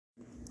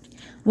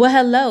Well,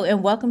 hello,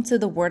 and welcome to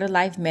the Word of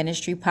Life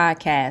Ministry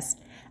podcast.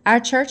 Our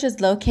church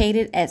is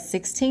located at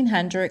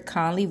 1600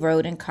 Conley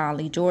Road in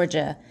Conley,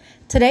 Georgia.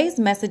 Today's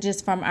message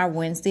is from our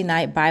Wednesday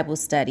night Bible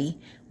study.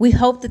 We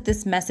hope that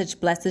this message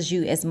blesses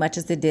you as much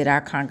as it did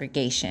our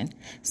congregation.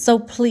 So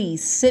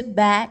please sit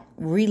back,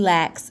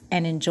 relax,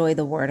 and enjoy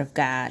the Word of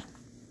God.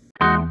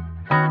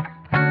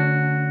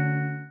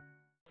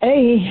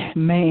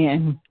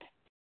 Amen.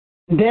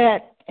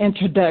 That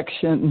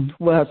introduction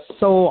was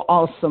so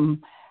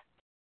awesome.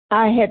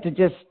 I had to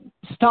just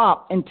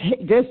stop and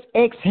just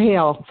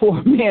exhale for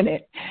a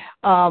minute.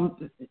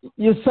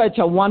 You're such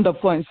a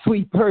wonderful and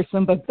sweet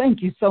person, but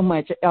thank you so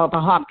much,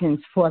 Elder Hopkins,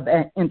 for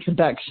that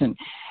introduction.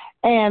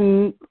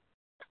 And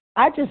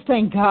I just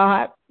thank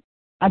God.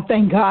 I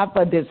thank God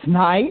for this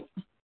night.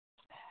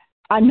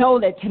 I know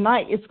that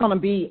tonight is going to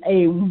be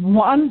a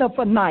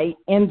wonderful night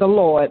in the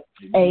Lord.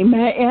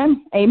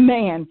 Amen.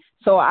 Amen.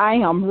 So I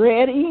am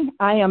ready.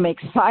 I am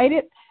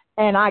excited,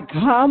 and I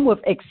come with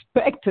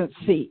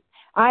expectancy.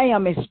 I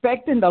am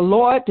expecting the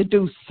Lord to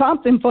do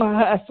something for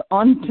us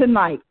on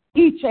tonight,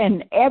 each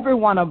and every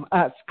one of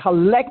us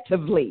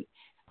collectively,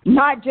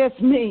 not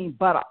just me,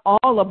 but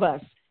all of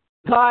us.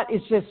 God is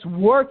just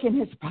working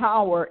his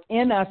power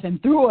in us and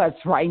through us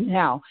right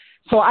now.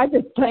 So I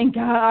just thank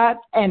God,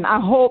 and I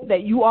hope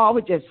that you all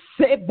would just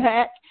sit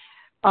back.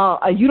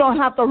 You don't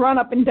have to run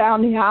up and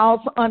down the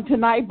aisles on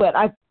tonight, but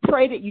I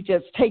pray that you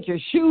just take your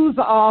shoes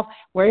off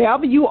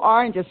wherever you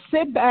are and just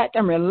sit back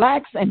and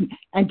relax and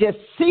just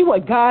see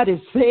what God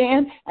is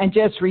saying and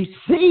just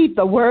receive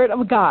the word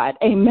of God.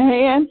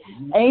 Amen.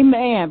 Mm-hmm.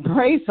 Amen.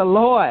 Praise the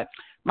Lord.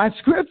 My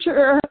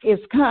scripture is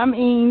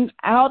coming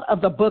out of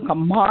the book of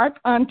Mark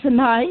on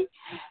tonight,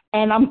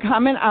 and I'm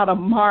coming out of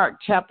Mark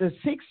chapter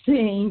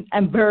 16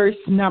 and verse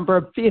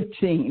number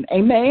 15.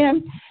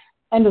 Amen.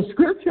 And the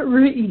scripture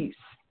reads,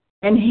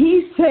 "And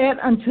he said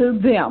unto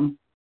them,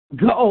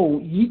 Go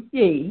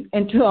ye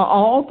into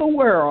all the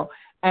world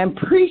and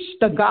preach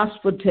the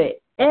gospel to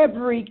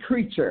every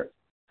creature."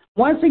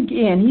 Once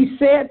again, he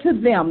said to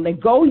them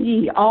that go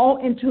ye all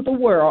into the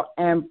world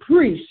and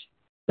preach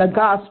the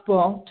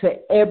gospel to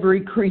every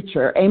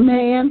creature.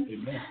 Amen.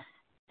 Amen.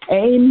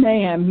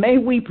 Amen. May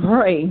we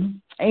pray.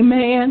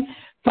 Amen.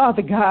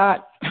 Father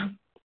God,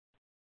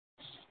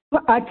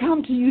 I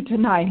come to you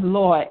tonight,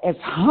 Lord, as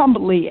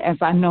humbly as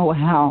I know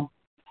how.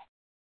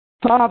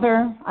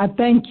 Father, I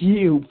thank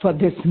you for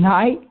this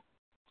night.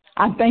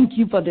 I thank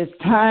you for this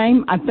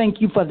time. I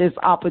thank you for this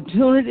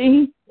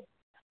opportunity.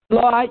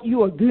 Lord,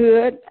 you are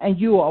good and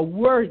you are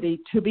worthy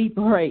to be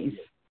praised.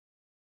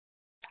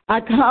 I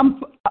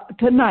come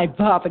tonight,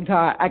 Father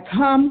God. I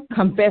come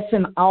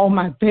confessing all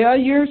my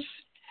failures.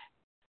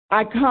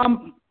 I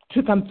come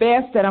to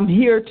confess that I'm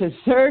here to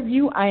serve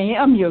you. I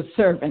am your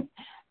servant.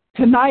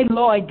 Tonight,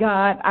 Lord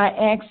God, I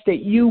ask that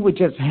you would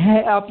just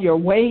have your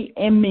way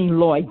in me,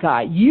 Lord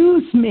God.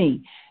 Use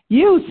me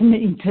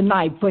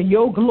tonight for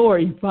your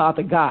glory,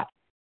 Father God,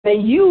 that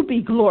you be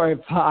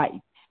glorified.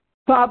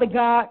 Father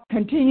God,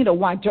 continue to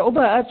watch over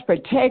us,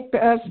 protect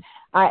us.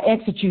 I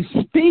ask that you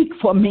speak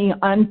for me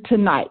on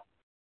tonight.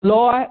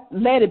 Lord,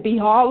 let it be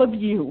all of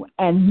you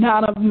and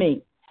none of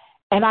me.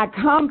 And I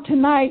come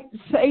tonight,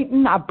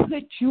 Satan, I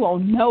put you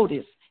on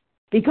notice,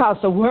 because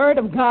the word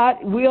of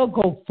God will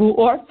go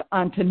forth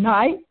on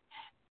tonight,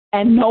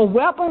 and no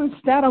weapons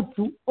that are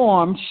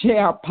formed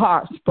shall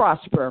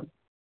prosper.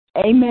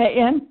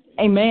 Amen,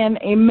 amen,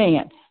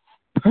 amen.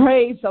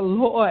 Praise the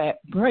Lord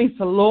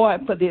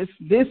for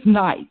this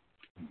night.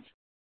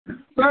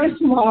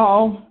 First of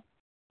all,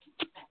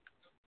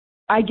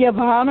 I give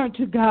honor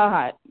to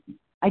God.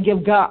 I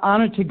give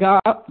honor to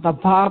God the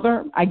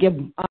Father. I give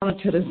honor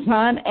to the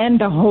Son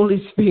and the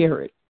Holy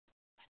Spirit.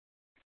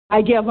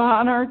 I give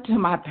honor to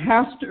my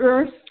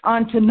pastors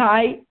on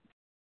tonight.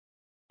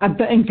 I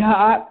thank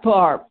God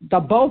for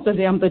both of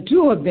them, the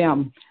two of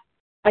them.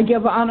 I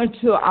give honor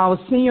to our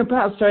senior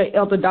pastor,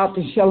 Elder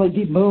Dr. Shelley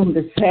D. Boone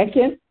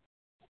II.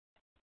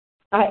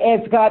 I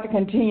ask God to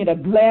continue to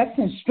bless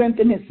and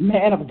strengthen this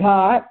man of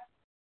God,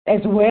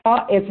 as well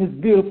as his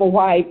beautiful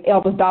wife,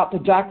 Elder Dr.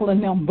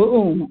 Jacqueline M.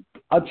 Boone,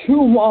 a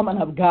true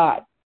woman of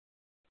God.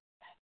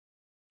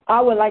 I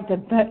would like to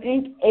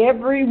thank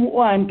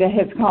everyone that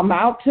has come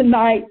out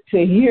tonight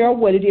to hear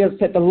what it is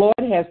that the Lord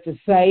has to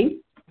say.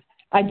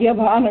 I give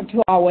honor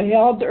to our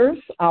elders,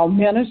 our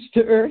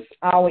ministers,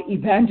 our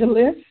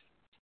evangelists.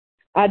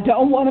 I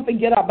don't want to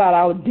forget about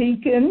our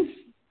deacons,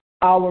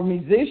 our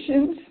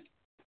musicians.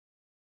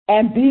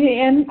 And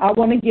then I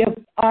want to give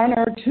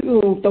honor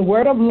to the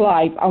Word of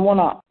Life. I want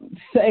to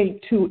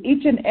say to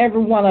each and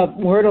every one of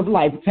Word of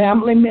Life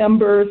family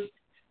members,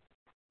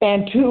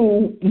 and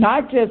to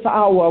not just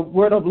our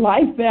Word of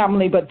Life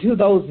family, but to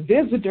those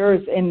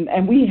visitors.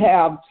 And we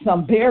have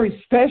some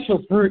very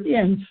special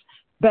friends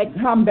that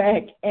come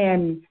back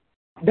and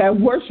that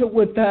worship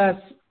with us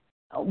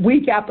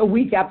week after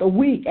week after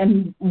week.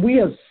 And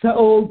we are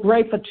so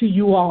grateful to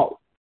you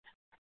all.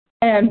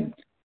 And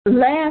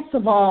last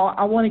of all,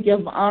 I want to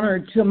give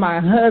honor to my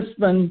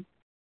husband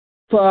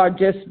for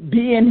just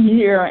being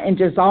here and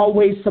just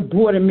always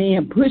supporting me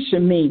and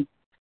pushing me.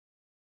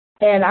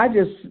 And I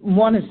just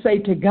want to say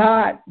to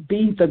God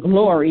be the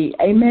glory.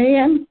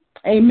 Amen.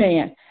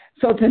 Amen.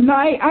 So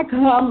tonight I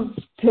come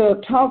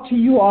to talk to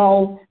you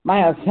all.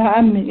 My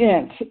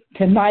assignment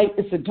tonight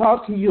is to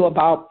talk to you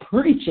about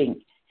preaching.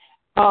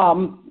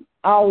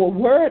 Our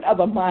word of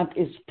the month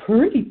is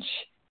preach.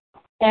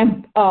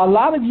 And a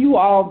lot of you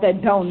all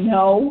that don't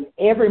know,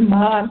 every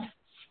month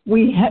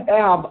we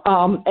have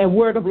a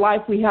Word of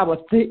Life. We have a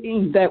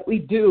thing that we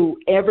do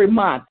every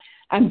month.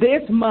 And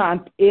this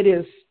month it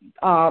is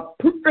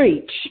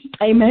preach.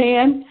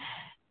 Amen.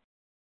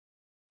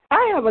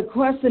 I have a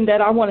question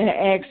that I want to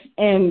ask,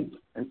 and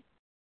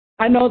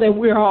I know that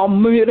we're all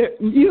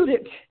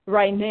muted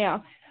right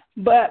now,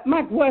 but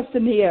my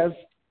question is,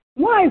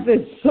 why is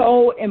it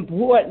so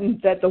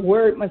important that the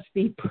word must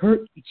be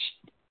preached?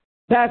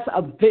 That's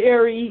a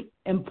very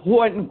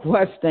important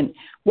question.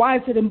 Why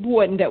is it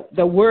important that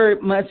the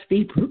word must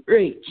be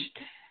preached?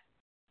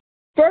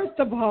 First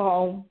of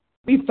all,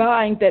 we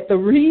find that the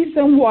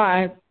reason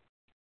why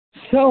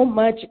so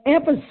much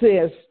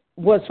emphasis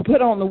was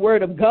put on the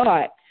Word of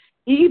God,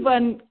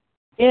 even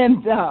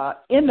in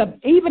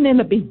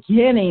the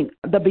beginning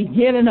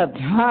of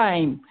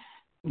time,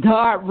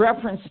 God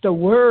referenced the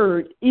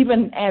Word,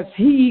 even as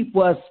He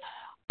was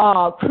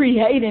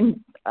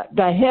creating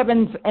the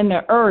heavens and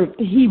the earth.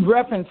 He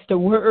referenced the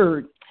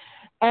Word,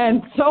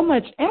 and so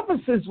much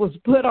emphasis was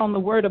put on the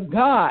Word of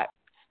God.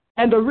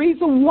 And the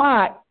reason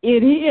why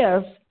it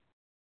is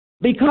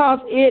because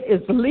it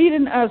is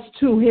leading us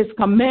to His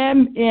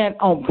commandment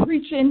on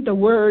preaching the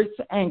words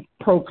and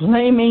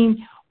proclaiming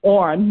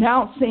or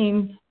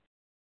announcing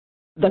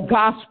the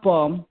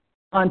gospel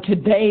on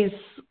today's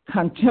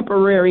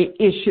contemporary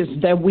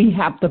issues that we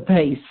have to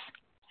face.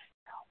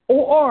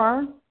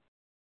 Or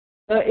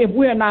if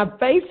we're not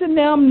facing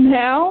them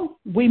now,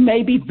 we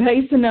may be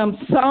facing them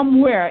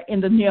somewhere in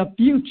the near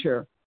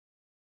future.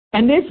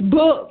 And this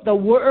book, the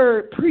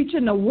Word,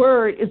 preaching the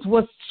Word, is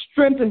what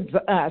strengthens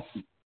us.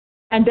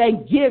 And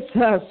that gets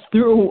us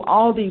through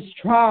all these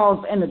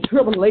trials and the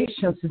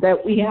tribulations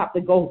that we have to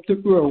go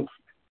through.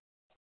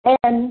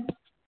 And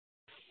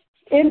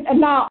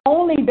not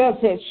only does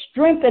it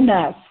strengthen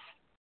us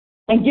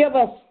and give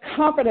us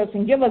confidence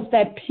and give us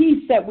that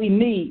peace that we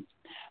need,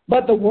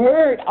 but the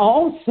Word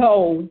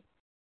also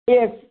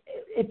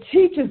it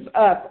teaches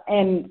us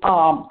and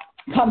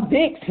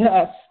convicts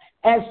us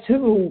as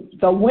to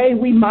the way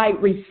we might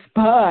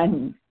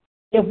respond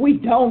if we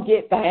don't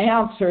get the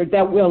answer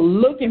that we're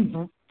looking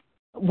for.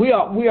 We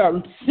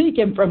are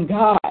seeking from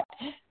God.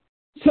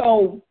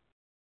 So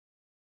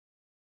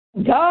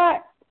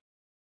God,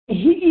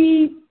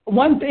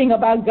 one thing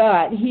about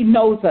God, He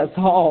knows us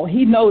all.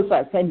 He knows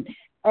us, and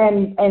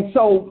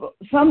so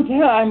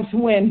sometimes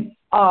when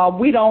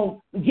we don't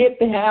get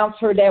the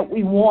answer that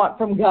we want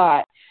from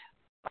God,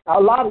 a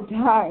lot of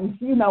times,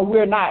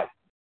 we're not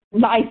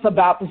nice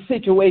about the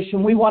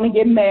situation. We want to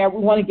get mad.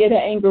 We want to get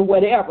angry,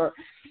 whatever.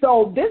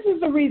 So this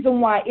is the reason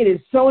why it is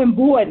so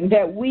important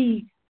that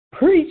we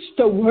preach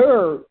the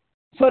word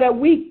so that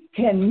we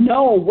can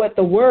know what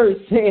the word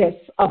says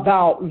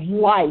about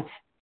life.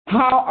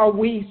 How are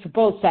we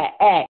supposed to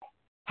act?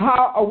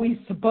 How are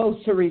we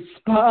supposed to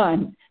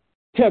respond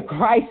to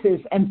crisis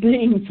and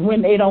things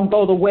when they don't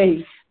go the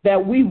way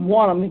that we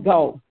want them to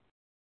go?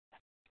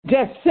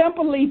 Just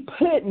simply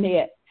putting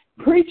it,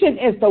 preaching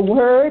is the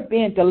word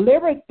being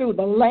delivered through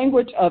the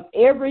language of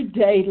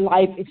everyday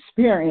life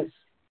experience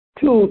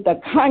to the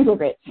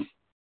congregants,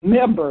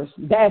 members.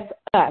 That's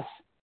us.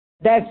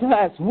 That's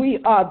us. We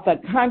are the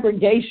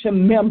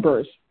congregation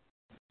members.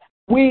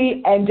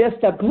 And just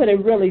to put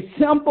it really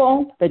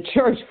simple, the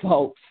church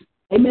folks.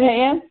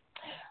 Amen?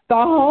 The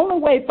only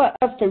way for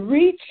us to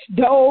reach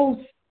those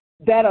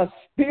that are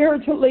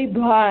spiritually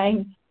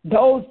blind, the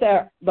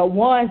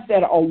ones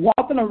that are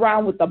walking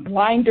around with the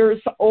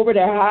blinders over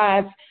their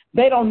eyes,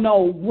 they don't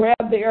know where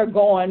they're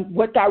going,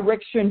 what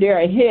direction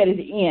they're headed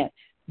in.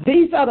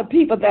 These are the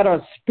people that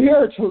are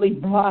spiritually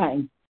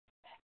blind.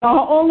 The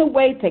only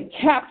way to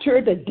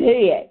capture the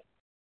dead,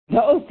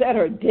 those that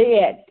are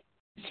dead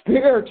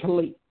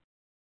spiritually,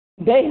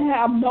 they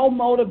have no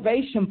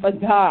motivation for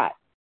God.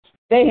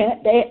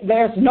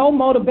 There's no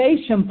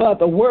motivation for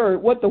the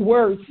word, what the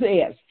word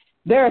says.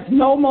 There's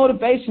no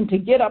motivation to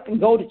get up and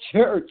go to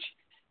church.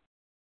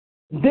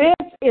 This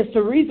is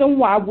the reason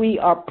why we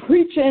are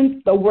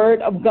preaching the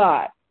word of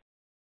God,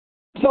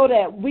 so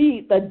that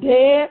the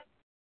dead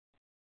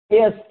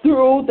is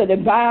through the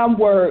divine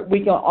word. We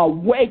can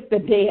awake the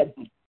dead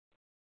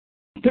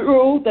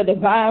through the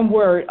divine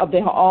word of the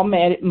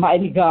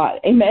Almighty God.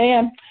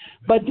 Amen.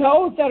 But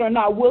those that are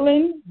not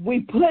willing,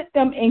 we put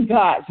them in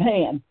God's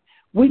hand.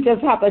 We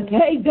just have to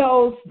take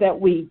those that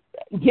we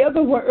give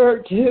the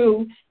word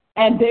to,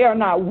 and they are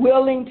not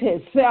willing to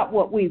accept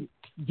what we've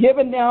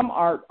given them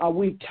or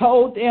we've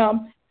told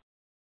them.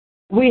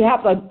 We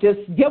have to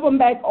just give them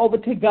back over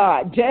to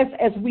God, just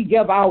as we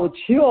give our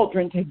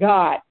children to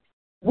God.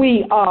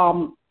 We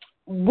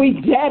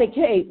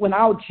dedicate when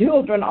our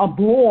children are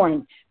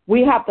born.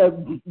 We have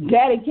to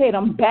dedicate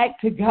them back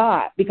to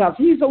God because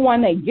He's the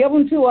one that gave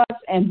them to us,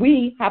 and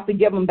we have to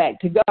give them back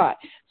to God.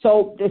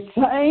 So the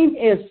same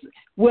is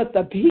with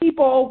the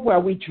people where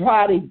we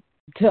try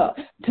to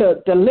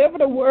deliver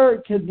the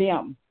word to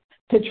them,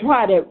 to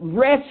try to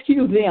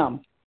rescue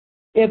them.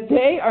 If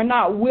they are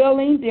not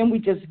willing, then we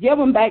just give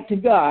them back to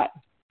God.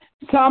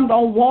 Some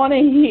don't want to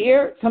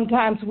hear.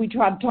 Sometimes we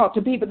try to talk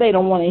to people they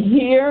don't want to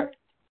hear.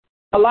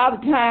 A lot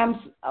of times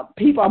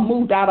people are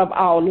moved out of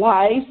our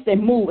lives. They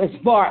move as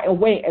far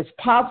away as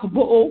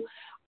possible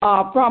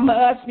from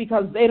us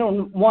because they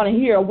don't want to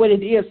hear what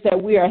it is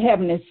that we are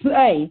having to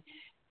say.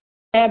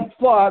 And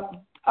for,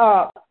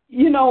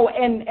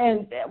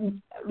 and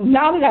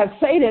now that I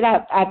say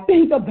that, I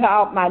think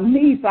about my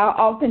niece. I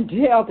often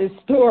tell this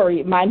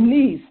story. My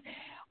niece,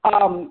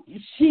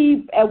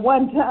 she at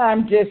one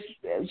time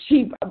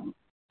she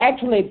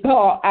actually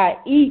thought I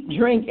eat,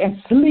 drink, and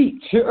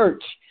sleep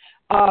church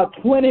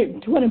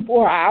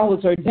 24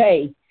 hours a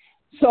day.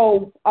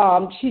 So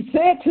she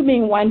said to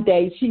me one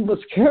day, she was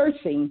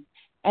cursing,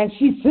 and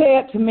she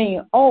said to me,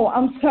 "Oh,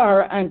 I'm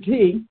sorry,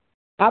 Auntie.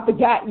 I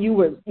forgot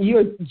you're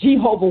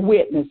Jehovah's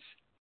Witness."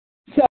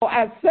 So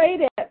I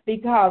say that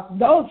because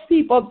those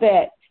people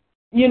that,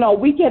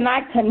 we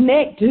cannot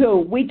connect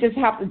to, we just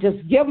have to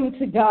just give them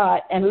to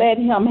God and let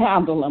him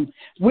handle them.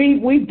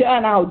 We've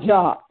done our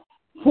job.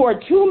 For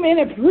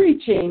 2-minute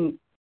preaching,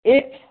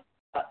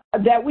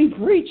 that we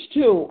preach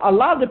to, a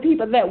lot of the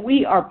people that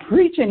we are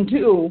preaching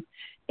to,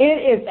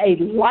 it is a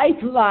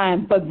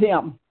lifeline for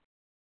them.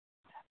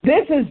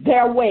 This is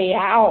their way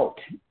out.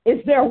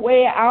 It's their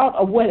way out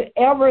of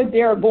whatever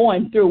they're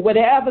going through,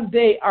 whatever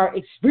they are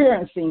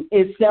experiencing.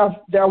 It's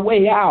their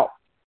way out.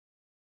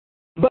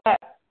 But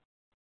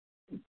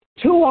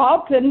too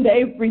often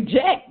they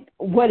reject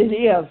what it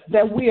is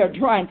that we are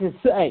trying to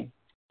say.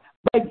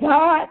 But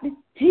God,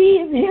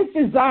 his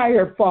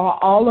desire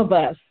for all of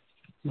us,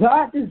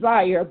 God's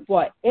desire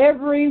for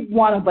every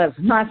one of us,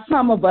 not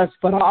some of us,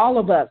 but all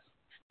of us,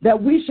 that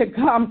we should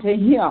come to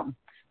him.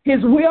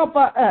 His will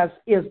for us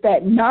is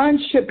that none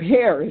should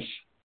perish.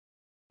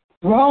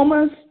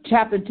 Romans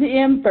chapter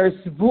 10, verse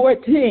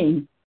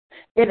 14,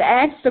 it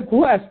asks the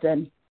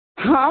question,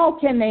 how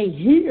can they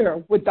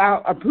hear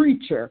without a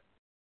preacher?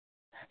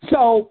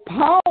 So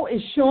Paul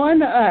is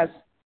showing us,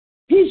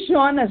 he's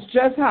showing us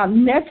just how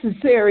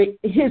necessary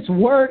his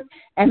work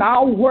and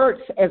our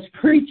works as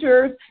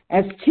preachers,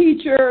 as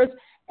teachers,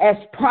 as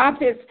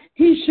prophets.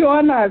 He's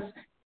showing us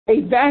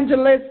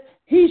evangelists.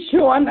 He's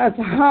showing us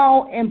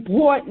how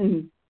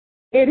important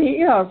it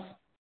is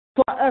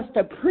for us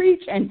to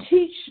preach and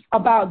teach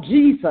about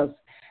Jesus.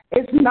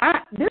 This is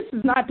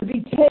not to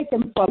be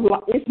taken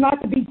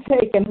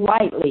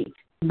lightly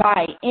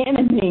by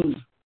any means.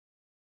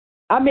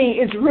 I mean,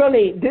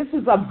 this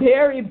is a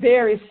very,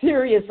 very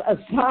serious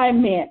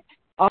assignment,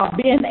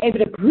 being able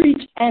to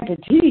preach and to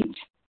teach.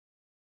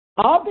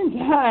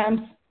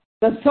 Oftentimes,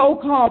 the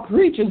so-called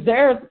preachers,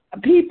 there's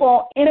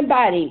people,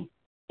 anybody,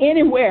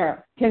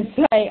 anywhere can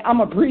say, I'm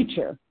a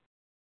preacher.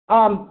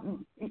 Back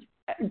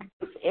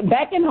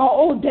in the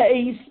old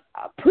days,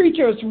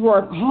 preachers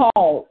were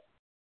called.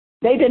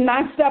 They did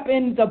not step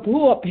in the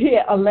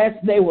pulpit unless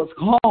they was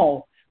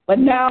called. But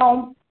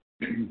now,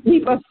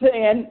 people are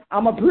saying,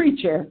 I'm a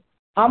preacher.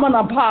 I'm an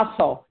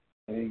apostle.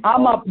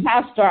 I'm a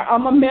pastor.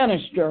 I'm a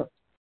minister.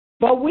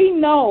 But we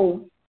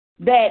know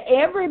that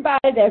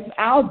everybody that's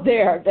out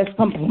there that's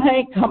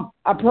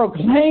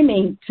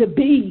proclaiming to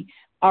be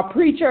a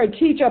preacher, a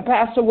teacher, a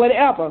pastor,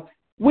 whatever,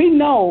 we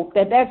know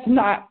that that's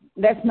not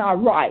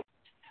right.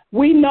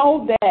 We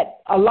know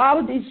that a lot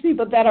of these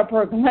people that are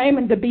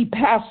proclaiming to be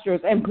pastors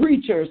and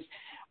preachers,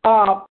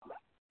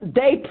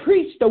 they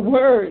preach the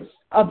words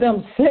of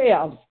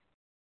themselves,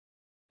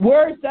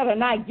 words that are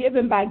not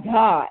given by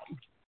God.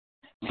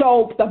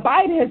 So the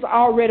Bible has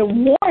already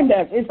warned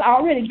us. It's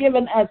already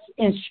given us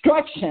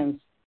instructions.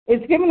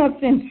 It's given us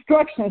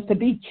instructions to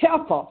be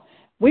careful.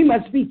 We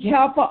must be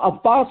careful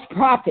of false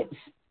prophets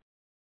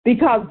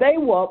because they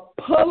will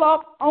pull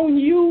up on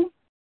you.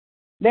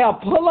 They'll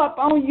pull up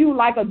on you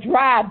like a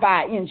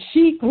drive-by in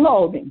sheep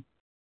clothing.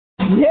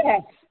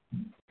 Yes,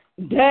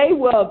 they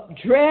will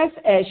dress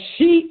as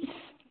sheep,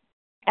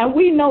 and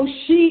we know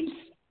sheep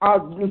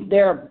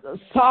they're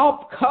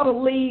soft,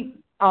 cuddly,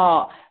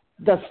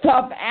 the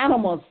stuffed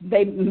animals.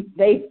 They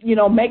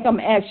make them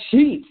as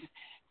sheep,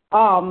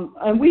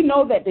 and we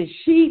know that the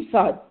sheep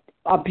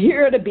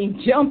appear to be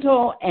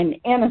gentle and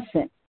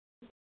innocent.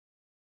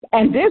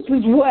 And this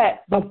is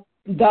what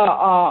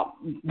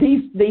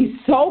these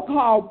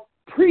so-called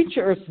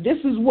preachers, this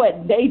is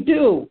what they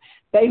do.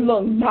 They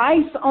look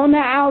nice on the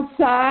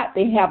outside.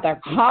 They have their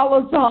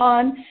collars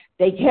on.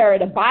 They carry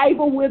the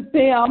Bible with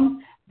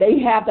them. They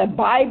have the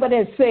Bible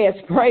that says,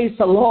 praise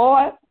the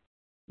Lord.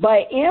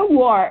 But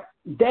inward,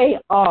 they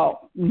are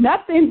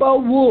nothing but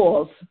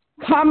wolves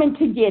coming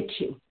to get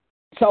you.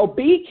 So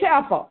be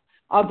careful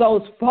of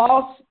those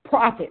false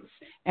prophets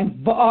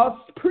and false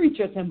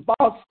preachers and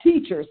false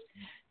teachers.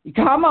 You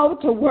come over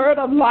to Word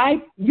of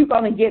Life, you're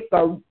going to get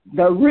the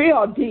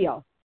real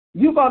deal.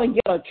 You're going to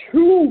get a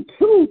true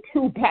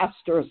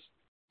pastors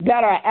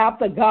that are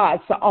after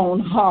God's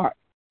own heart.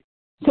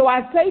 So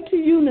I say to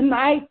you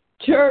tonight,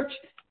 church,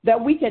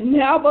 that we can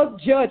never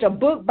judge a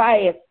book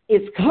by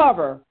its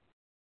cover.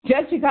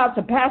 just because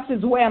the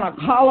pastor's wearing a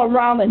collar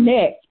around the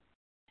neck,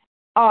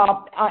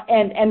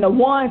 and the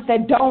ones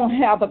that don't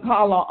have a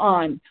collar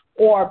on,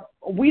 or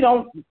we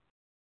don't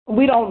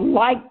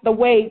like the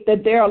way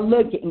that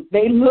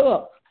they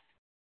look.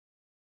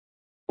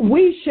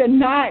 We should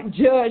not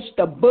judge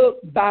the book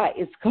by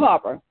its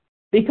cover,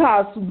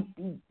 because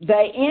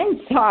the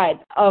inside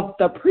of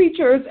the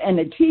preachers and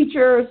the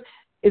teachers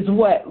is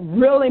what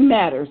really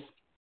matters.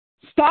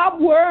 Stop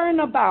worrying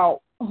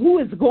about who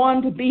is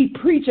going to be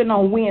preaching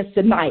on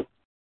Wednesday night.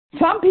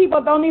 Some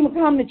people don't even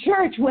come to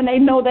church when they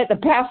know that the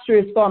pastor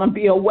is going to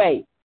be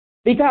away,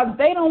 because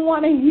they don't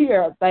want to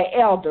hear the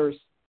elders.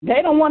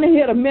 They don't want to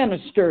hear the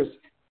ministers.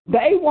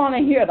 They want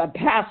to hear the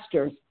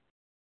pastors.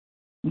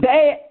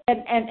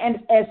 And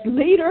as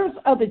leaders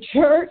of the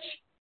church,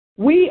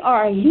 we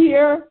are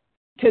here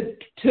to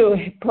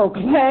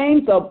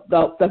proclaim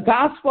the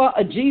gospel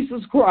of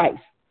Jesus Christ.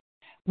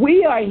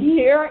 We are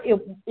here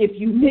if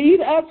you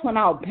need us when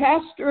our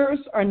pastors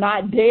are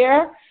not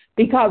there,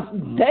 because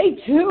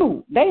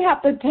they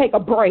have to take a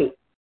break.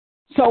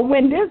 So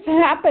when this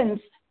happens,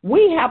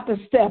 we have to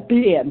step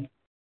in.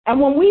 And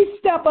when we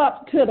step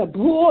up to the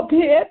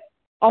pulpit,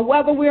 or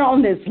whether we're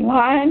on this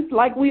line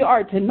like we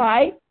are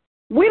tonight,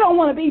 we don't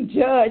want to be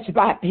judged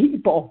by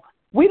people.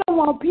 We don't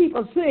want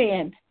people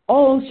saying,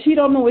 "Oh, she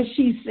don't know what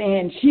she's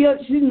saying.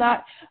 She's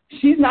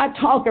not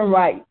talking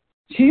right.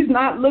 She's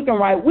not looking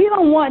right." We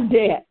don't want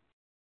that.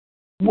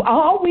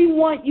 All we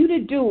want you to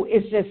do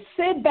is just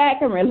sit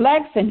back and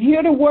relax and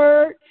hear the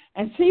word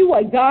and see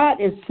what God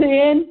is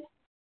saying.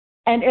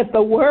 And if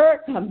the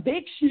word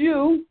convicts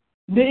you,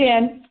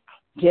 then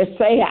just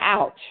say,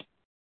 ouch.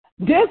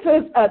 This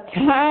is a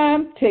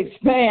time to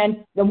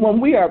expand. And when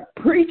we are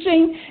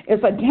preaching,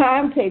 it's a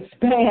time to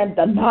expand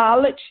the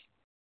knowledge,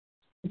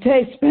 to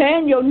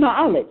expand your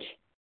knowledge.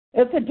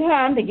 It's a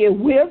time to get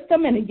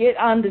wisdom and to get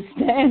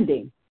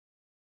understanding.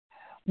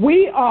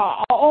 We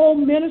are all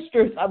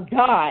ministers of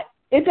God.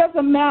 It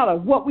doesn't matter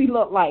what we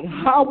look like,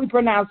 how we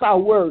pronounce our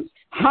words,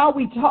 how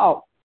we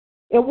talk.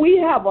 If we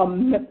have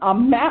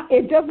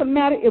it doesn't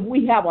matter if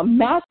we have a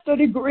master's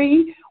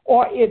degree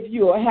or if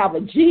you have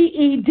a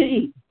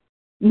GED.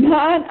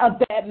 None of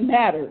that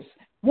matters.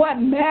 What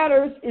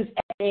matters is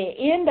at the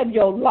end of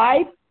your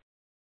life,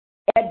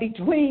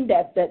 between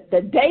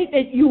the date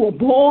that you were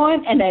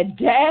born and that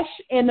dash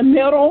in the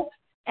middle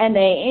and the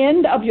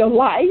end of your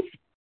life,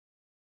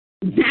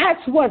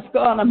 that's what's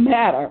going to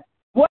matter.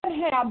 What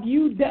have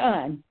you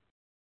done?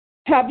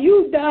 Have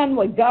you done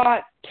what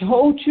God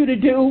told you to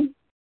do?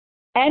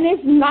 And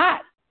it's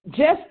not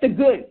just the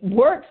good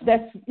works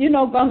that's,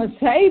 going to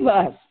save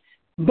us,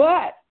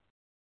 but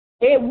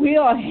it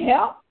will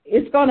help.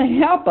 It's going to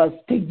help us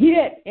to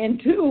get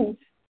into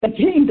the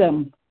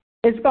kingdom.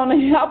 It's going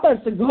to help us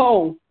to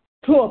go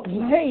to a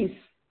place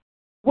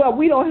where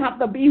we don't have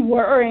to be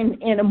worrying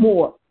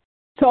anymore.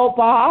 So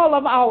for all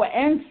of our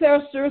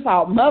ancestors,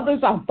 our mothers,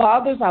 our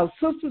fathers, our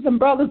sisters and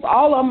brothers,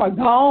 all of them are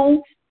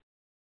gone.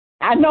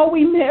 I know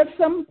we miss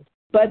them,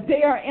 but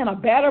they are in a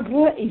better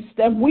place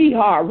than we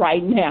are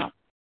right now.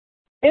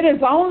 It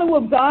is only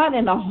with God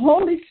and the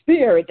Holy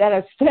Spirit that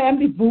I stand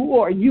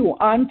before you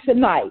on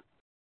tonight.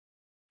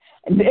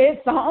 And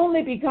it's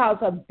only because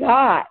of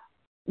God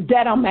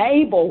that I'm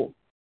able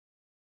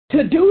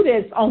to do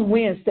this on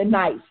Wednesday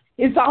nights.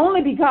 It's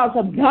only because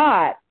of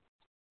God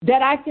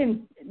that I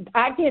can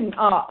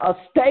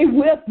stay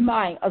with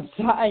my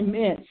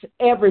assignments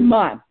every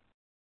month.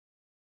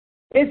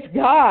 It's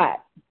God.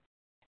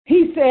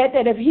 He said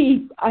that if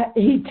he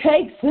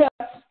takes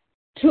us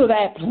to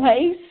that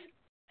place,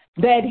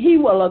 that he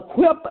will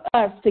equip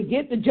us to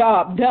get the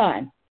job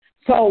done.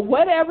 So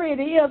whatever it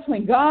is,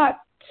 when God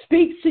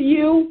speaks to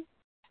you,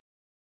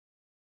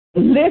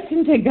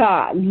 listen to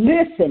God.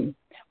 Listen.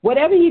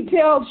 Whatever he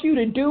tells you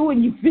to do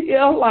and you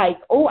feel like,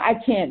 oh, I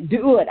can't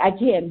do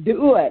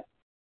it.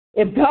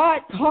 If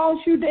God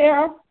calls you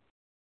there,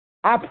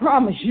 I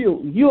promise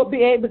you'll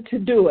be able to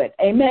do it.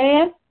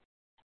 Amen?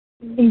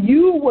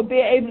 You will be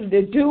able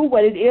to do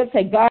what it is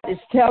that God is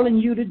telling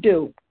you to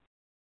do.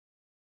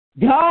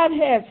 God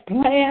has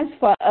plans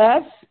for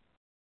us.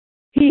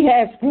 He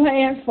has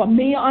plans for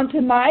me on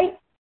tonight.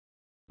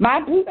 My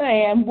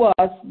plan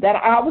was that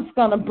I was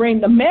going to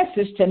bring the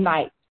message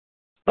tonight.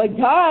 But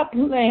God's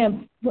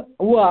plan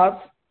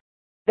was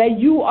that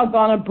you are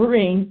going to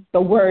bring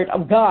the word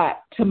of God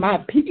to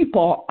my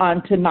people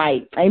on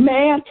tonight.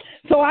 Amen?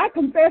 So I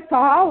confess to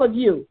all of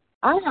you,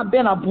 I have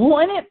been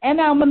appointed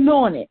and I'm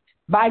anointed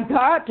by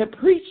God to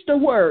preach the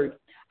word.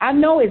 I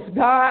know it's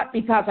God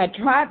because I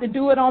tried to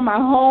do it on my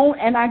own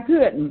and I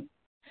couldn't.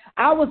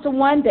 I was the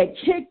one that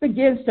kicked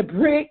against the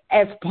brick,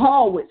 as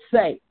Paul would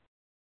say.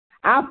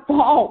 I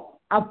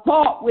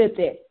fought with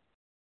it,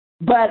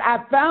 but I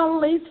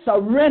finally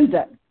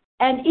surrendered.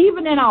 And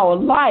even in our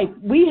life,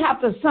 we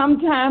have to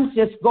sometimes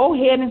just go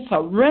ahead and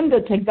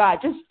surrender to God.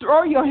 Just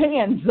throw your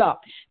hands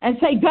up and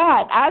say,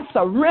 God, I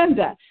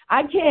surrender.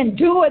 I can't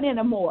do it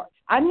anymore.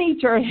 I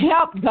need your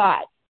help,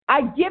 God.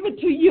 I give it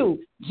to you.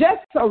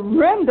 Just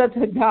surrender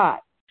to God.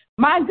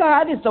 My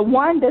God is the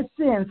one that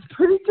sends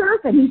preachers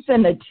and he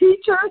sends the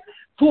teachers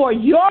for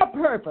your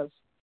purpose,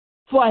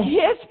 for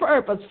his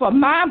purpose, for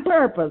my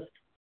purpose,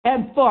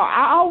 and for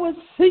our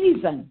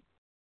season.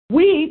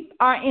 We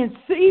are in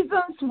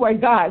seasons where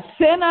God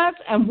sent us,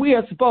 and we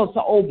are supposed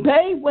to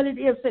obey what it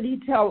is that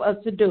he tells us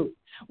to do.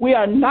 We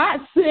are not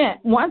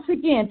sent, once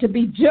again, to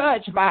be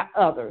judged by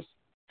others.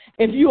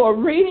 If you are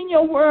reading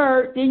your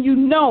word, then you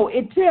know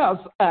it tells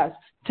us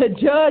to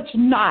judge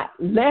not,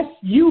 lest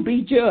you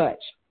be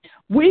judged.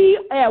 We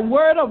at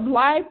Word of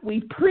Life,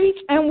 we preach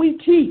and we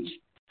teach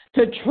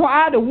to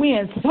try to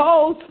win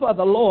souls for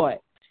the Lord.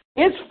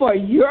 It's for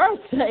your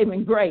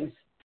saving grace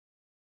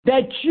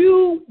that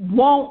you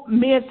won't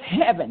miss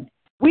heaven.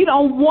 We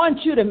don't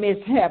want you to miss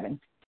heaven.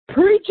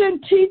 Preaching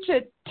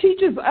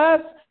teaches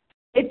us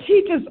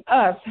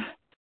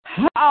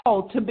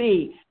how to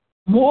be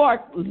more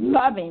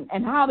loving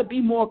and how to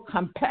be more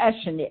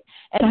compassionate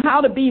and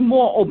how to be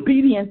more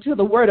obedient to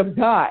the Word of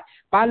God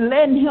by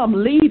letting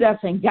him lead us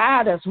and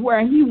guide us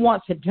where he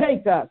wants to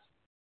take us.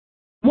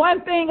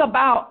 One thing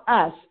about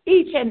us,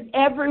 each and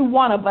every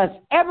one of us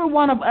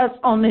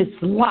on this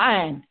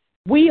line,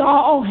 we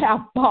all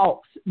have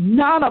faults.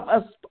 None of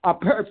us are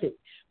perfect.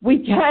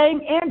 We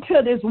came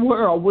into this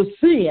world with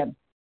sin.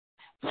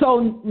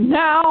 So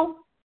now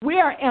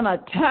we're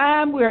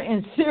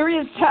in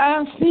serious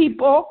times,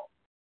 people.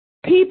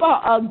 People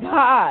of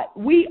God,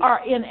 we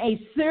are in a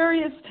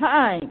serious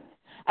time.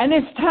 And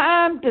it's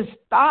time to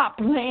stop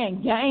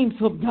playing games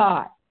with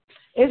God.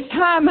 It's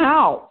time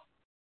out.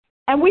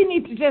 And we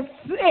need to just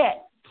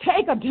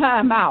take a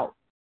time out.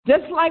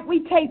 Just like we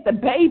take the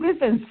babies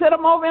and sit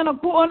them over in a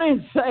corner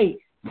and say,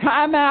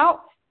 time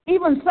out.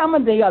 Even some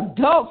of the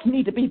adults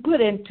need to be put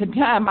into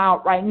time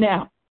out right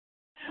now.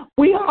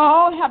 We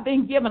all have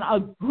been given a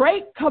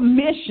great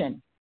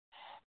commission.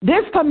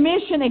 This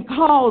commission, it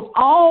calls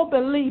all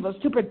believers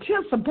to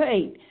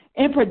participate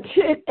in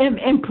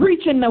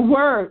preaching the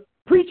word,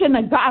 preaching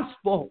the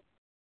gospel.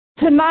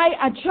 Tonight,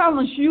 I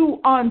challenge you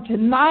on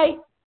tonight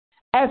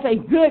as a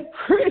good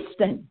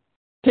Christian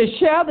to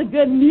share the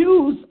good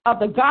news of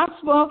the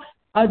gospel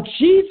of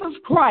Jesus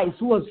Christ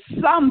with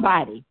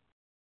somebody.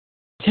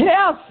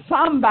 Tell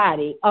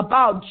somebody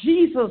about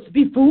Jesus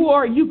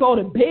before you go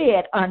to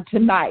bed on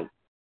tonight.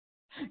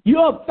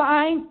 You'll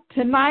find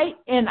tonight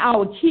in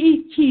our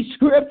key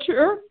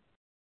scripture,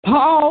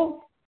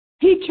 Paul,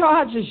 he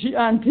charges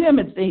young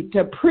Timothy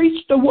to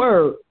preach the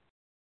word.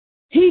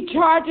 He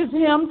charges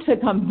him to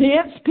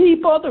convince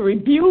people, to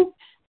rebuke,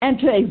 and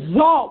to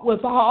exhort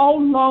with all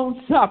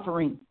long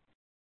suffering.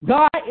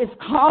 God is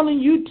calling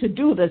you to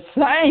do the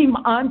same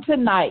on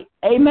tonight.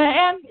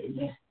 Amen?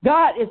 Amen.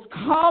 God is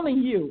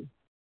calling you.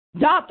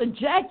 Dr.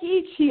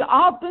 Jackie, she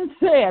often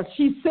says,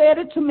 she said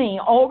it to me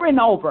over and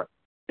over,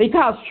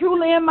 because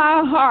truly in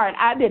my heart,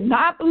 I did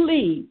not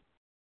believe.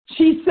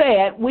 She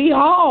said, we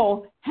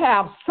all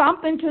have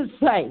something to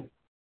say.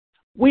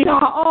 We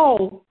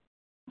all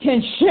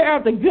can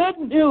share the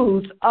good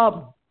news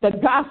of the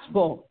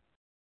gospel.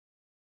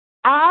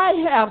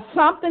 I have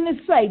something to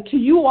say to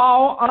you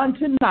all on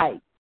tonight.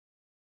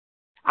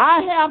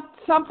 I have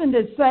something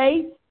to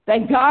say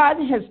that God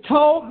has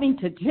told me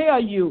to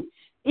tell you,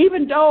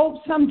 even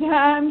though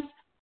sometimes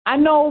I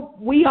know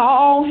we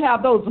all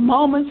have those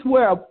moments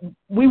where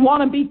we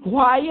want to be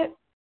quiet,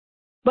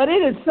 but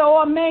it is so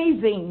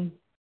amazing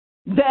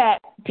that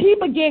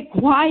people get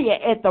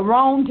quiet at the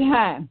wrong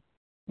time.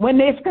 When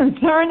it's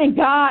concerning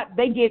God,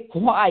 they get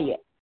quiet.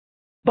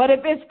 But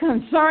if it's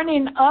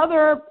concerning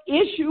other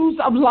issues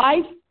of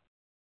life,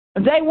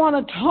 they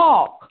want to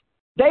talk.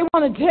 They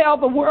want to tell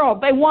the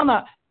world. They want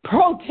to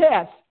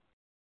protest.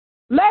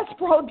 Let's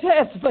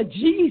protest for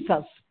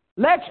Jesus.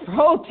 Let's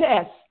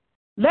protest.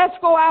 Let's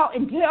go out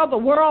and tell the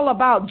world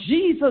about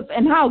Jesus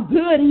and how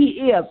good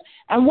he is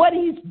and what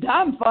he's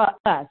done for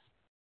us.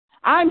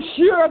 I'm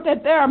sure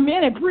that there are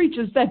many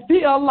preachers that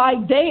feel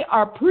like they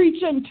are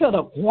preaching to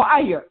the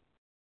choir.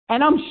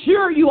 And I'm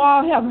sure you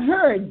all have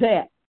heard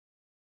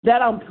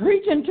that I'm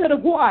preaching to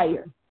the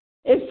choir.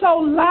 It's so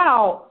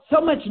loud, so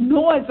much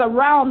noise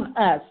around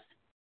us,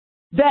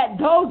 that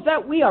those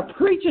that we are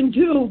preaching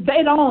to,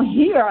 they don't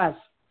hear us.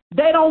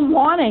 They don't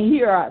want to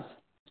hear us.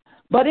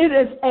 But it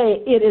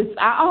is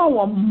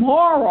our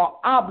moral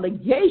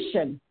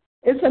obligation.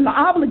 It's an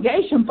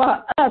obligation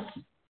for us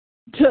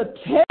to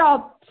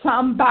tell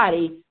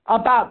somebody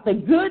about the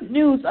good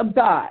news of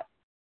God.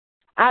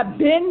 I've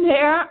been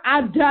there.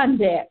 I've done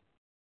that.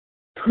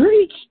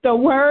 Preach the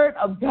word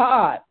of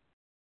God.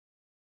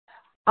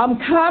 I'm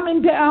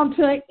coming down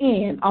to the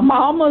end. I'm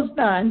almost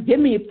done. Give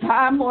me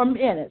 5 more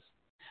minutes.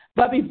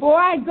 But before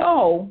I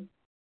go,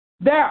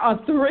 there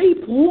are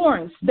 3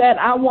 points that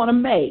I want to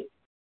make.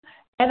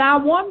 And I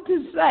want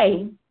to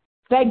say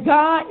that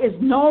God is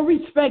no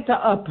respecter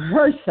of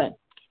person.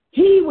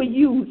 He will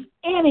use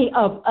any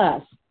of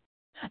us.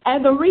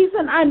 And the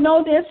reason I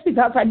know this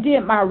because I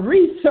did my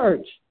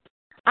research.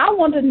 I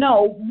want to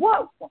know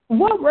what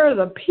were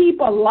the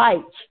people like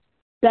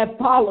that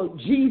followed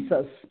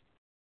Jesus.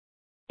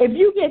 If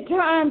you get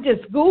time,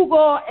 just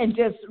Google and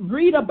just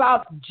read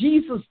about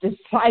Jesus'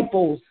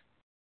 disciples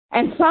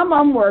And some of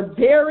them were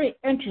very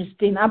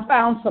interesting. I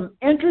found some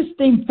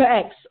interesting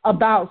facts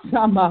about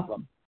some of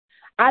them.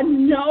 I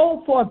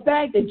know for a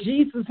fact that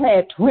Jesus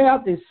had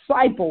 12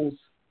 disciples.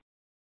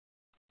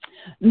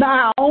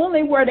 Not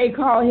only were they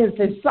called his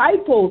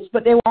disciples,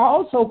 but they were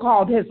also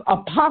called his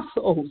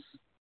apostles.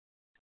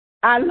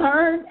 I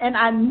learned and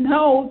I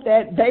know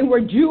that they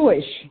were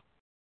Jewish.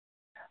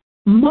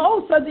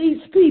 Most of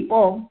these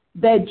people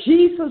that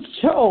Jesus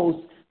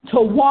chose to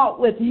walk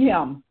with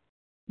him,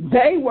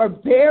 they were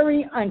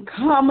very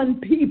uncommon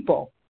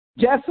people,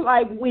 just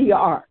like we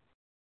are.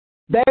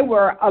 A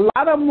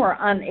lot of them were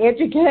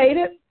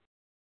uneducated,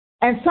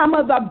 and some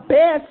of the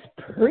best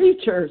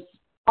preachers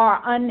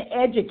are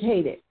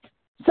uneducated.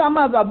 Some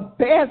of the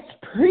best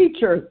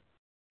preachers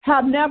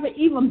have never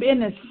even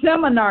been in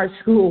seminar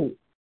school.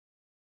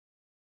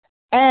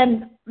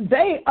 And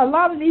a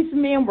lot of these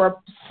men were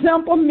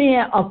simple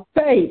men of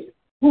faith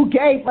who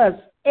gave us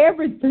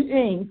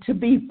everything to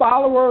be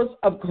followers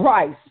of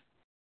Christ.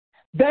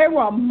 They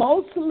were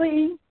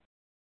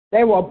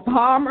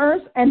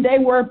farmers and they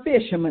were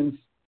fishermen.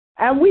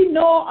 And we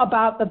know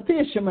about the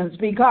fishermen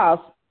because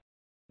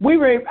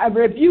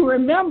if you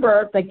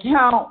remember the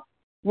account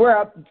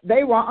where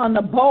they were on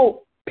the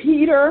boat,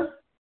 Peter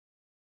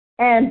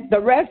and the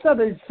rest of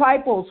the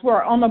disciples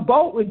were on the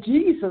boat with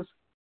Jesus,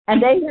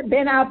 and they had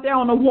been out there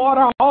on the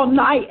water all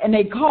night and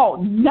they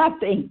caught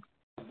nothing.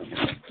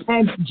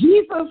 And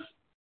Jesus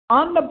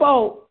on the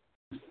boat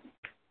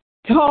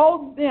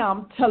told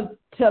them to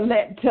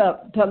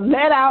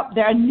let out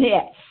their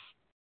nets.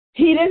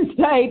 He didn't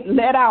say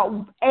let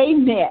out a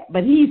net,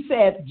 but he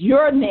said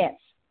your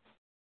nets.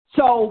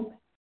 So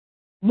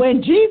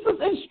when Jesus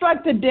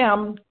instructed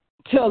them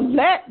to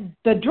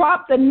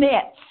drop the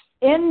nets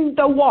in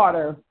the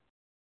water,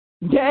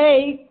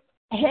 they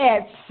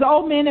had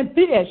so many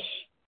fish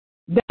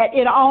that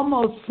it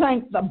almost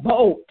sank the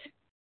boat.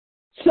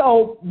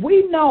 So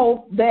we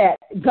know that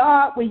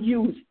God will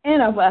use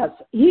any of us.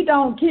 He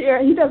don't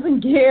care. He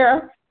doesn't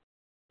care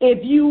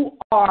if you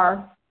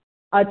are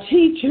a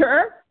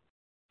teacher.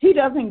 He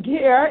doesn't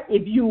care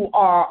if you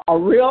are a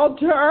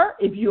realtor,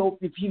 if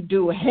you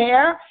do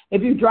hair,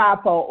 if you drive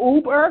for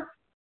Uber.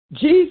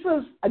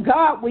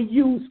 God will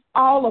use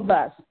all of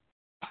us.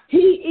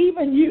 He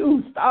even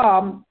used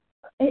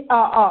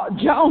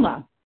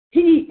Jonah.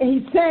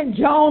 He sent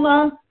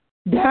Jonah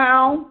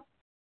down.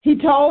 He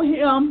told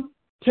him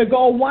to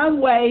go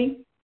one way,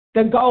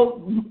 but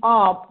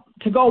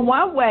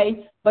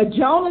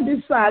Jonah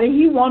decided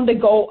he wanted to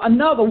go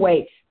another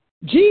way.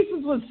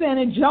 Jesus was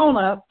sending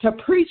Jonah to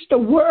preach the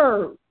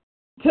word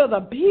to the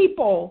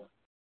people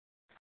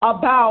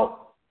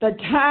about the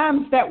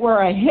times that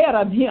were ahead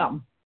of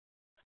him.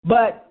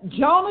 But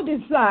Jonah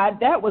decided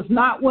that was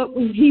not what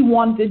he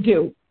wanted to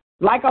do,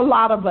 like a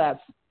lot of us.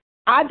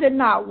 I did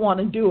not want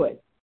to do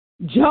it.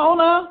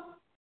 Jonah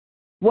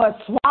was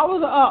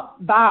swallowed up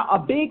by a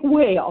big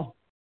whale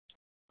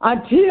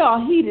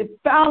until he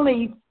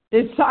finally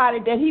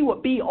decided that he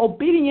would be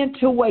obedient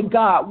to what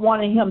God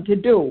wanted him to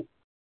do.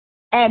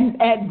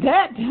 And at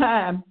that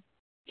time,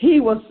 he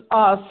was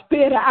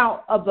spit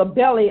out of the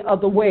belly of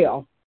the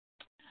whale.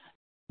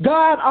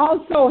 God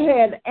also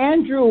had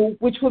Andrew,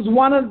 which was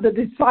one of the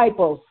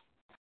disciples.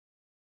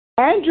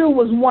 Andrew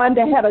was one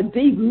that had a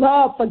deep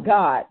love for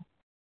God.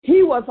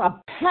 He was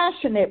a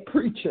passionate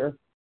preacher,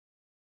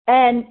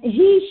 and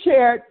he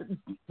shared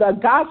the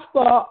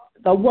gospel,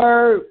 the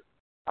word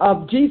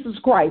of Jesus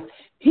Christ.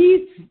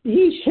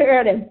 He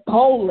shared it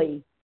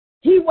boldly.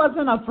 He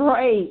wasn't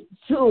afraid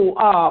to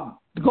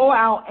go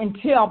out and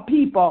tell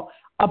people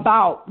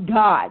about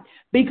God,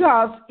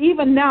 because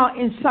even now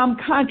in some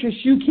countries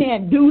you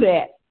can't do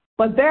that.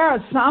 But there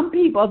are some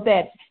people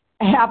that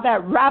have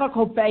that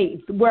radical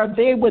faith where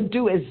they would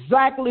do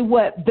exactly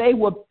what they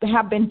would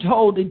have been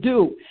told to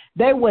do.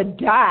 They would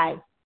die.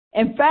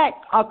 In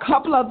fact, a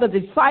couple of the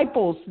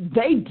disciples,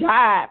 they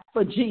died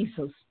for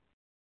Jesus.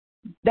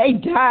 They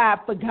died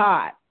for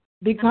God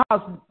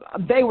because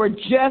they were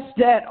just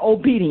that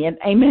obedient.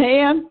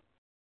 Amen?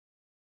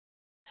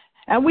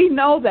 And we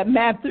know that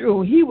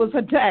Matthew, he was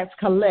a tax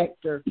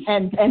collector,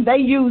 and they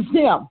used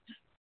him.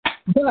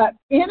 But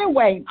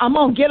anyway, I'm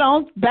going to get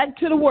on back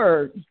to the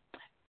word.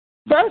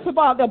 First of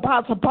all, the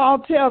Apostle Paul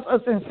tells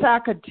us in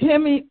 2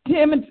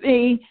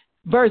 Timothy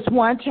verse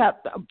 1,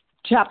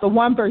 chapter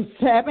 1, verse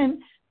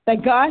 7,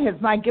 that God has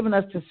not given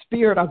us the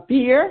spirit of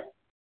fear,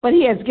 but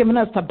he has given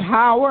us the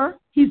power.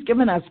 He's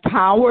given us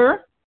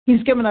power.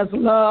 He's given us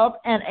love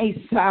and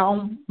a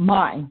sound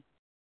mind.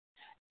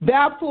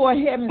 Therefore,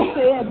 having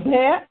said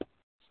that,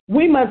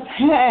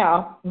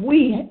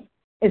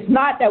 it's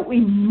not that we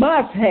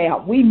must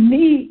have, we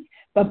need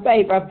the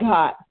favor of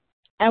God.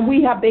 And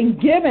we have been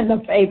given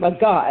the favor of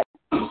God.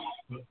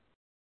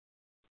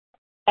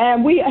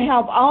 And we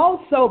have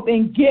also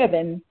been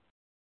given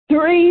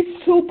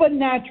 3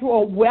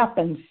 supernatural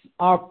weapons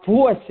or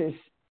forces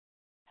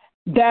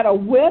that are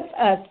with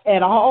us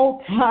at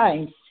all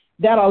times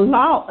that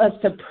allow us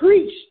to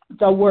preach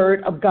the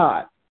word of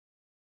God.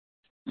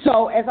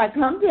 So as I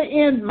come to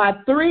end my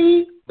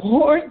 3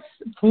 points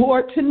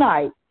for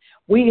tonight,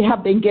 We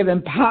have been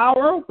given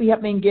power. We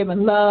have been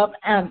given love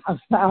and a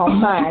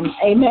sound mind.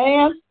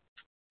 Amen.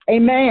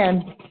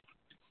 Amen.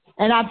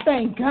 And I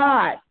thank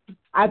God.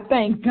 I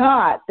thank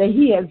God that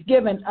he has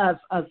given us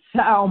a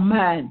sound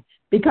mind,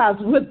 because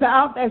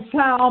without that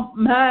sound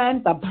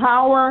mind, the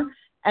power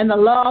and the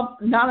love,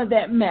 none of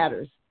that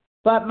matters.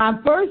 But my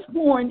first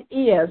point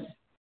is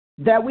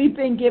that we've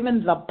been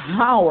given the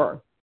power.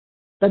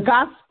 The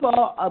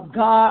gospel of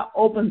God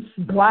opens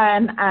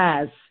blind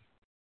eyes.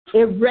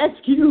 It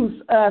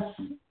rescues us.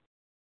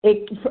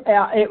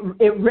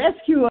 It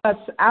rescues us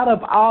out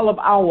of all of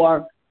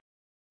our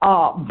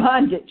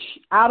bondage,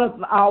 out of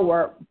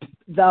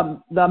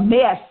the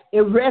mess.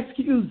 It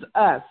rescues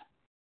us.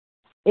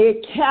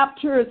 It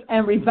captures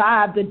and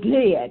revives the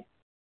dead.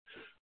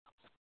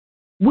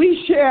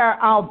 We share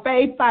our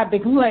faith by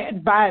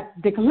declaring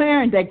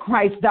that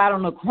Christ died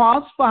on the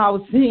cross for our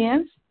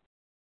sins,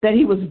 that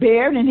he was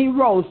buried and he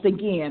rose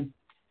again.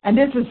 And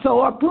this is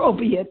so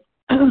appropriate,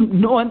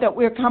 knowing that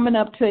we're coming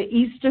up to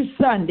Easter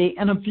Sunday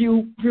in a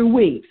few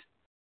weeks.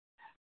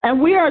 And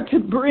we are to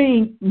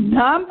bring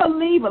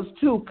non-believers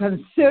to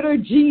consider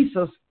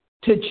Jesus,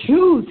 to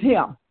choose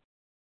him.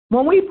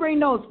 When we bring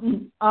those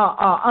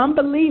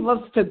unbelievers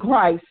to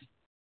Christ,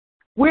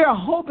 we are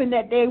hoping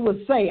that they will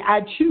say,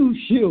 I choose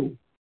you.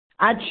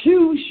 I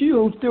choose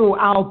you through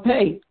our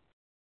faith.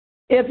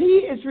 If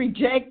he is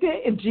rejected,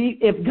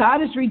 if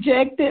God is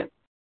rejected,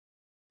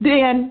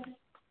 then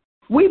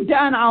we've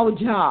done our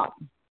job.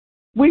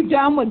 We've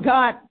done what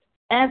God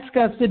asked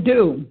us to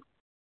do.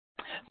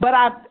 But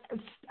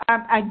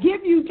I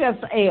give you just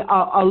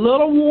a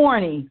little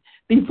warning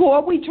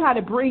before we try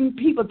to bring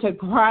people to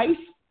Christ.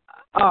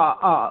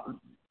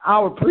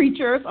 Our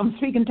preachers, I'm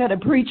speaking to the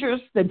preachers,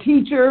 the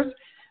teachers,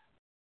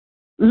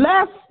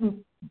 let's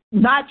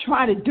not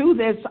try to do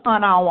this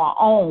on our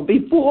own.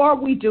 Before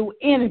we do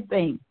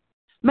anything,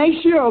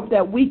 make sure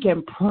that we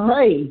can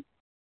pray,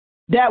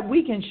 that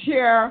we can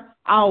share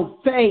our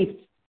faith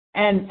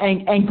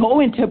and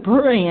go into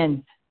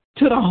praying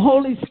to the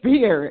Holy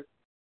Spirit,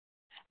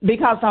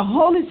 because the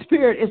Holy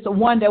Spirit is the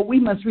one that we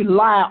must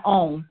rely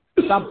on,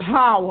 the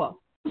power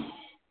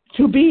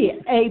to be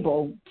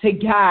able to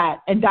guide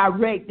and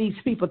direct these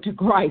people to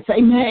Christ.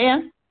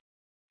 Amen.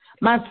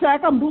 My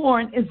second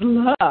point is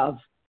love.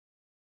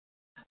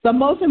 The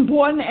most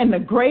important and the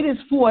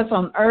greatest force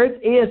on earth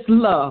is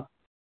love.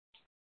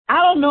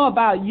 I don't know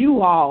about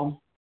you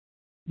all,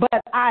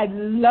 but I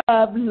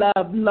love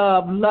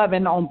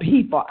loving on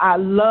people. I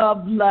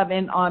love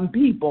loving on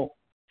people.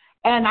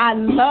 And I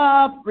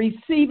love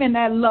receiving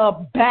that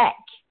love back.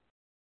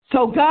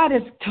 So God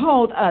has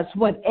told us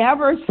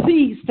whatever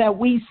seeds that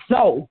we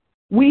sow,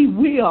 we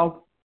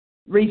will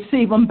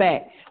receive them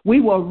back. We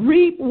will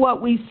reap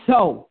what we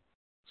sow.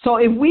 So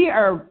if we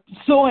are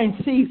sowing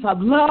seeds of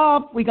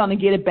love, we're going to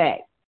get it back.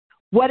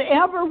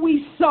 Whatever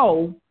we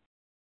sow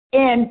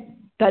in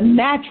the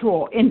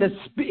natural, in the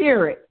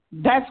spirit,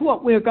 that's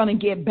what we're going to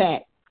get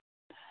back.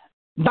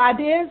 By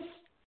this,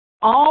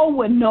 all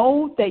will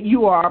know that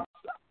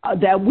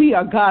that we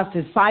are God's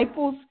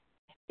disciples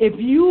if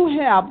you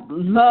have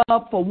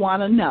love for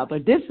one another.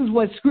 This is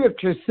what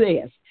Scripture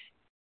says.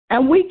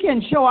 And we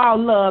can show our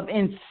love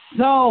in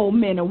so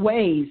many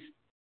ways.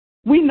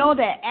 We know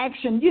that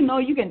action,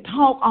 you can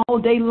talk all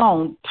day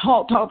long,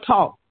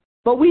 talk.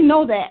 But we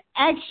know that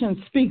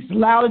action speaks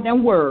louder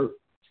than words.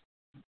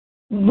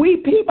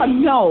 People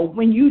know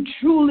when you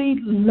truly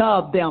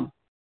love them.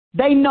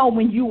 They know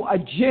when you are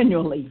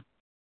genuinely.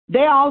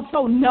 They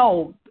also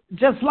know,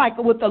 just like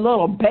with a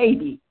little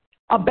baby,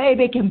 a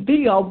baby can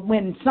feel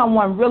when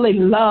someone really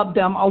loves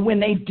them or when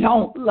they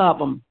don't love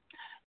them.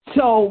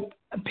 So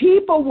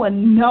people will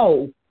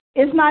know.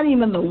 It's not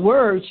even the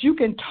words. You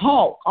can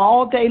talk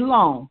all day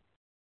long.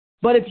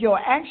 But if your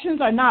actions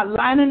are not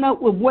lining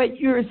up with what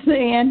you're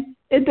saying,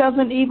 it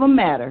doesn't even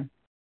matter.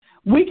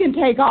 We can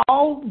take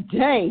all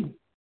day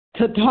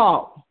to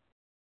talk.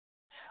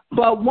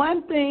 But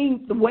one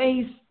thing,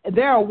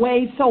 there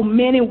are so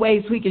many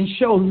ways we can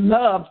show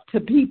love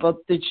to people,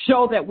 to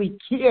show that we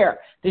care,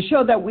 to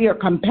show that we are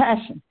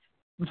compassionate.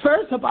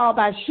 First of all,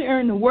 by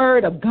sharing the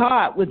word of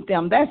God with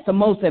them. That's the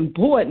most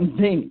important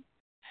thing.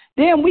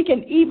 Then we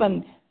can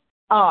even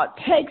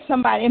invite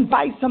somebody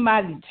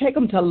to take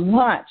them to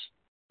lunch.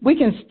 We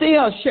can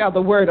still share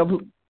the word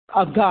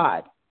of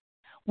God.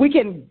 We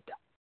can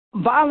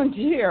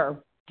volunteer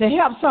to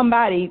help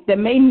somebody that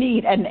may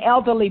need an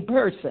elderly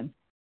person.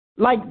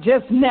 Like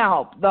just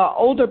now, the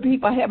older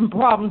people having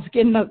problems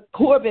getting the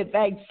COVID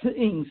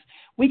vaccines.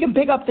 We can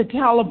pick up the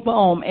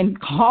telephone and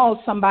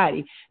call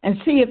somebody and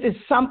see if it's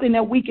something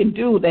that we can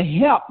do to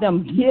help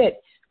them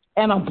get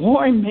an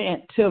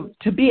appointment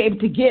to be able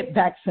to get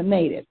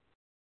vaccinated.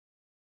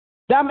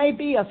 There may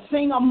be a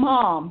single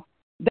mom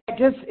that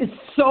just is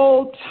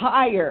so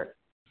tired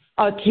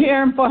of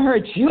caring for her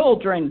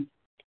children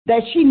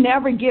that she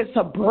never gets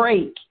a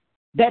break,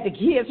 that the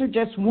kids are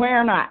just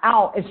wearing her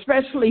out,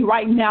 especially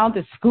right now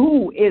the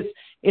school is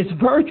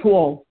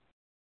virtual.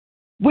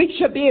 We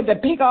should be able to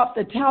pick up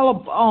the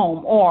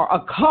telephone or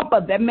a couple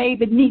that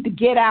maybe need to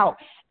get out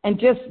and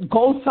just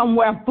go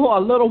somewhere for a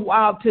little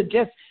while to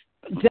just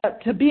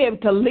to be able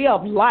to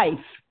live life,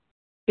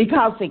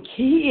 because the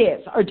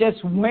kids are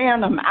just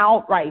wearing them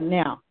out right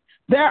now.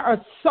 There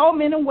are so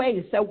many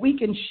ways that we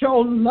can show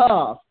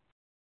love.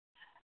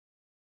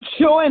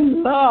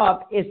 Showing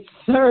love is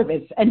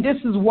service, and this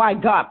is why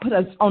God put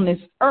us on this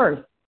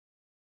earth.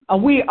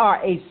 We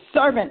are a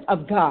servant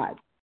of God.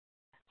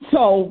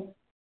 So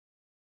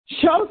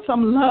show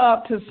some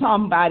love to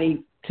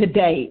somebody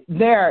today.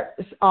 There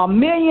are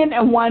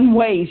 1,000,001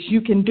 ways you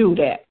can do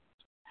that.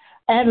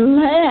 And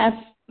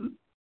last,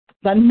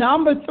 the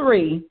number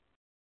 3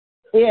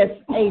 is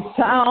a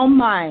sound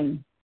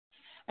mind.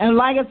 And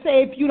like I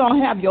say, if you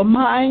don't have your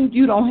mind,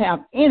 you don't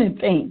have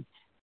anything.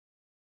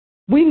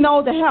 We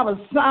know to have a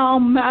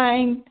sound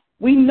mind,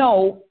 we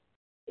know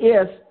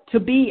is to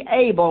be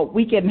able,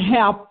 we can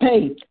have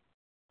faith,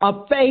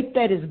 a faith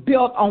that is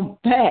built on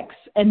facts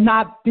and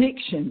not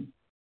fiction.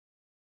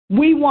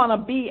 We want to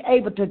be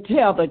able to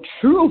tell the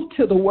truth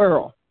to the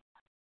world.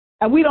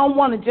 And we don't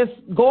want to just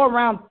go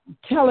around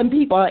telling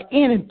people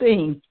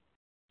anything.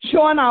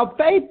 Showing our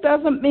faith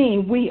doesn't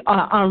mean we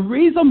are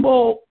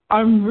unreasonable,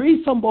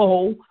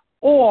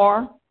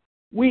 or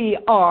we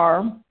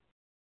are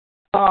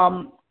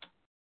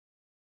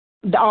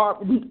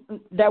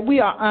that we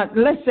are,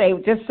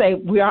 just say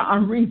we are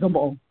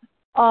unreasonable.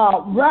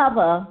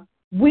 Rather,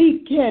 we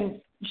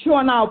can,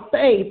 showing our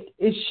faith,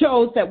 it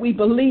shows that we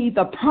believe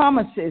the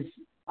promises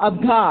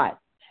of God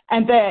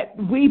and that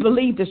we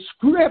believe the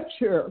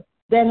scripture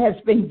that has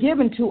been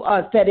given to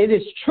us, that it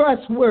is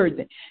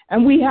trustworthy.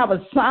 And we have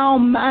a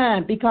sound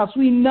mind because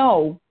we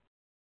know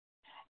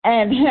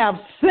and have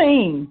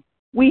seen.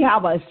 We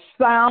have a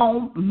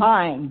sound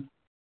mind.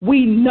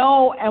 We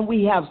know and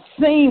we have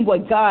seen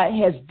what God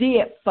has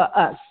did for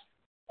us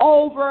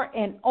over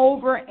and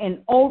over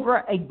and over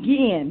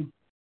again,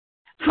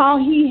 how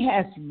he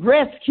has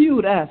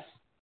rescued us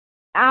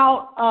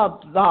out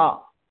of the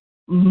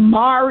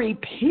miry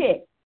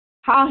pit,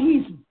 how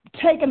he's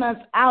taken us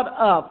out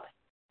of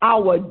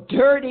our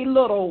dirty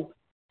little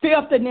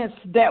filthiness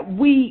that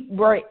we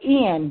were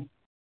in.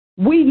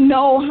 We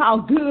know how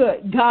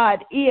good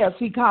God is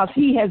because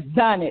he has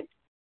done it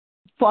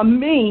for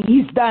me.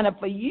 He's done it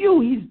for you.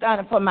 He's done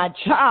it for my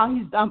child.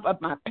 He's done it for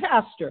my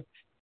pastor.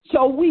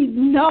 So we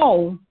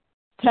know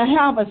to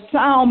have a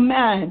sound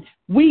mind,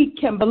 we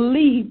can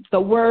believe the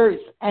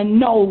words and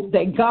know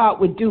that God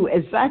would do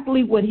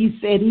exactly what he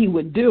said he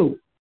would do.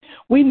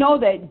 We know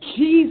that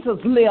Jesus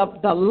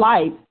lived the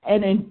life,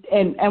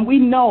 and we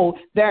know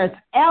there's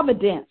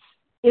evidence.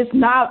 It's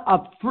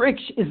not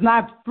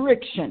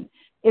friction.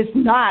 It's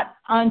not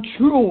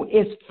untrue.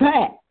 It's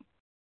fact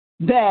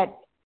that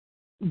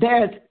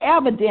there's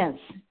evidence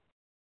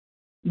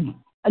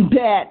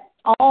that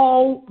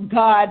all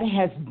God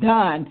has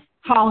done,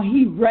 how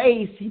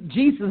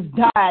Jesus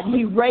died,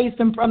 he raised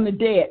him from the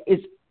dead.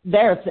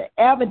 There's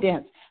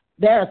evidence,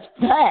 there's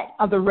fact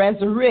of the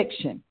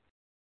resurrection.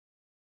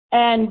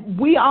 And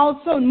we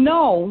also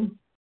know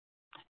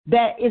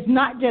that it's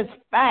not just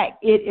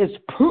fact, it is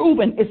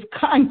proven, it's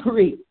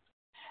concrete.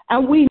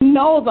 And we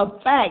know the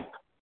facts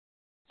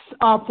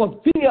are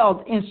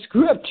fulfilled in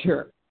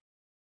Scripture.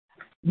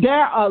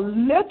 There are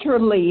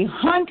literally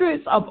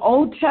hundreds of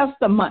Old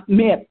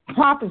Testament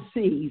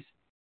prophecies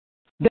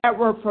that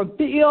were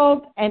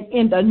fulfilled and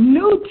in the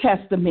New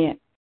Testament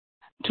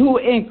to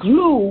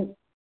include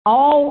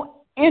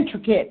all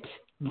intricate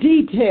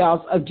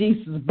details of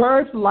Jesus'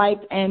 birth, life,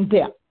 and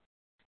death.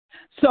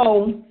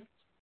 So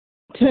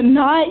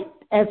tonight,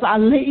 as I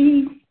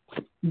leave,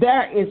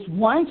 there is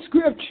one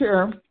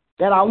scripture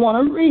that I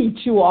want to read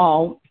to you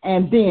all,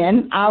 and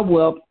then I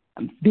will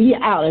be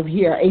out of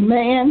here.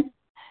 Amen.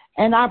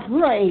 And I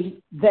pray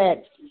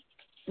that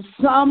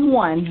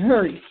someone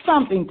heard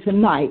something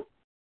tonight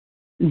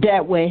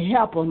that will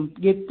help them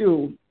get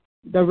through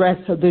the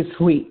rest of this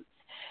week.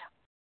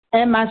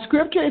 And my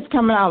scripture is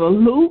coming out of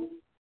Luke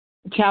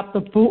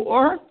chapter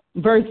 4,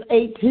 verse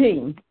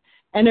 18.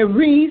 And it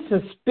reads,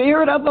 "The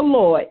Spirit of the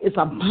Lord is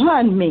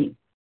upon me,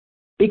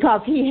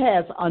 because he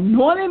has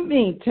anointed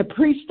me to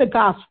preach the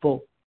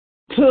gospel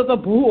to the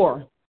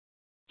poor.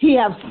 He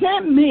has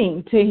sent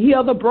me to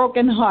heal the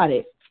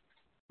brokenhearted,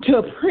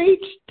 to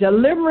preach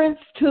deliverance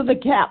to the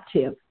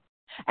captive."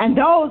 And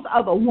those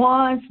are the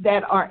ones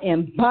that are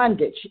in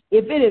bondage.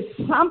 If it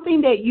is something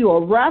that you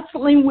are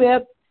wrestling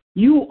with,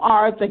 you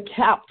are the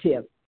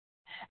captive.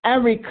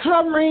 And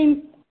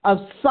recovering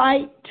of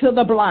sight to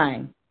the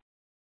blind,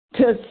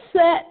 to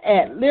set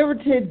at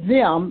liberty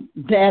them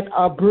that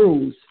are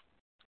bruised,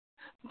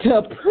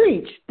 to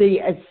preach the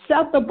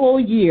acceptable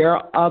year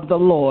of the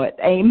Lord.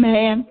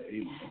 Amen.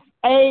 Amen.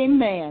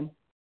 Amen.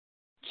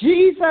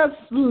 Jesus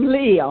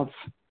lives.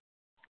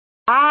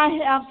 I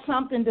have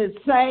something to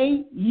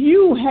say.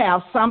 You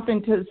have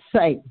something to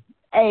say.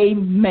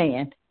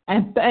 Amen.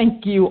 And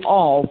thank you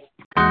all.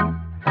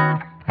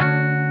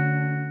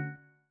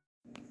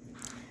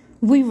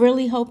 We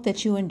really hope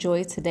that you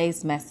enjoyed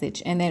today's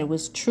message and that it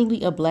was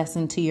truly a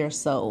blessing to your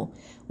soul.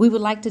 We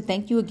would like to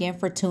thank you again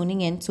for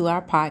tuning in to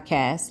our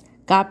podcast.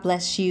 God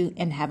bless you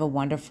and have a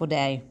wonderful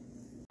day.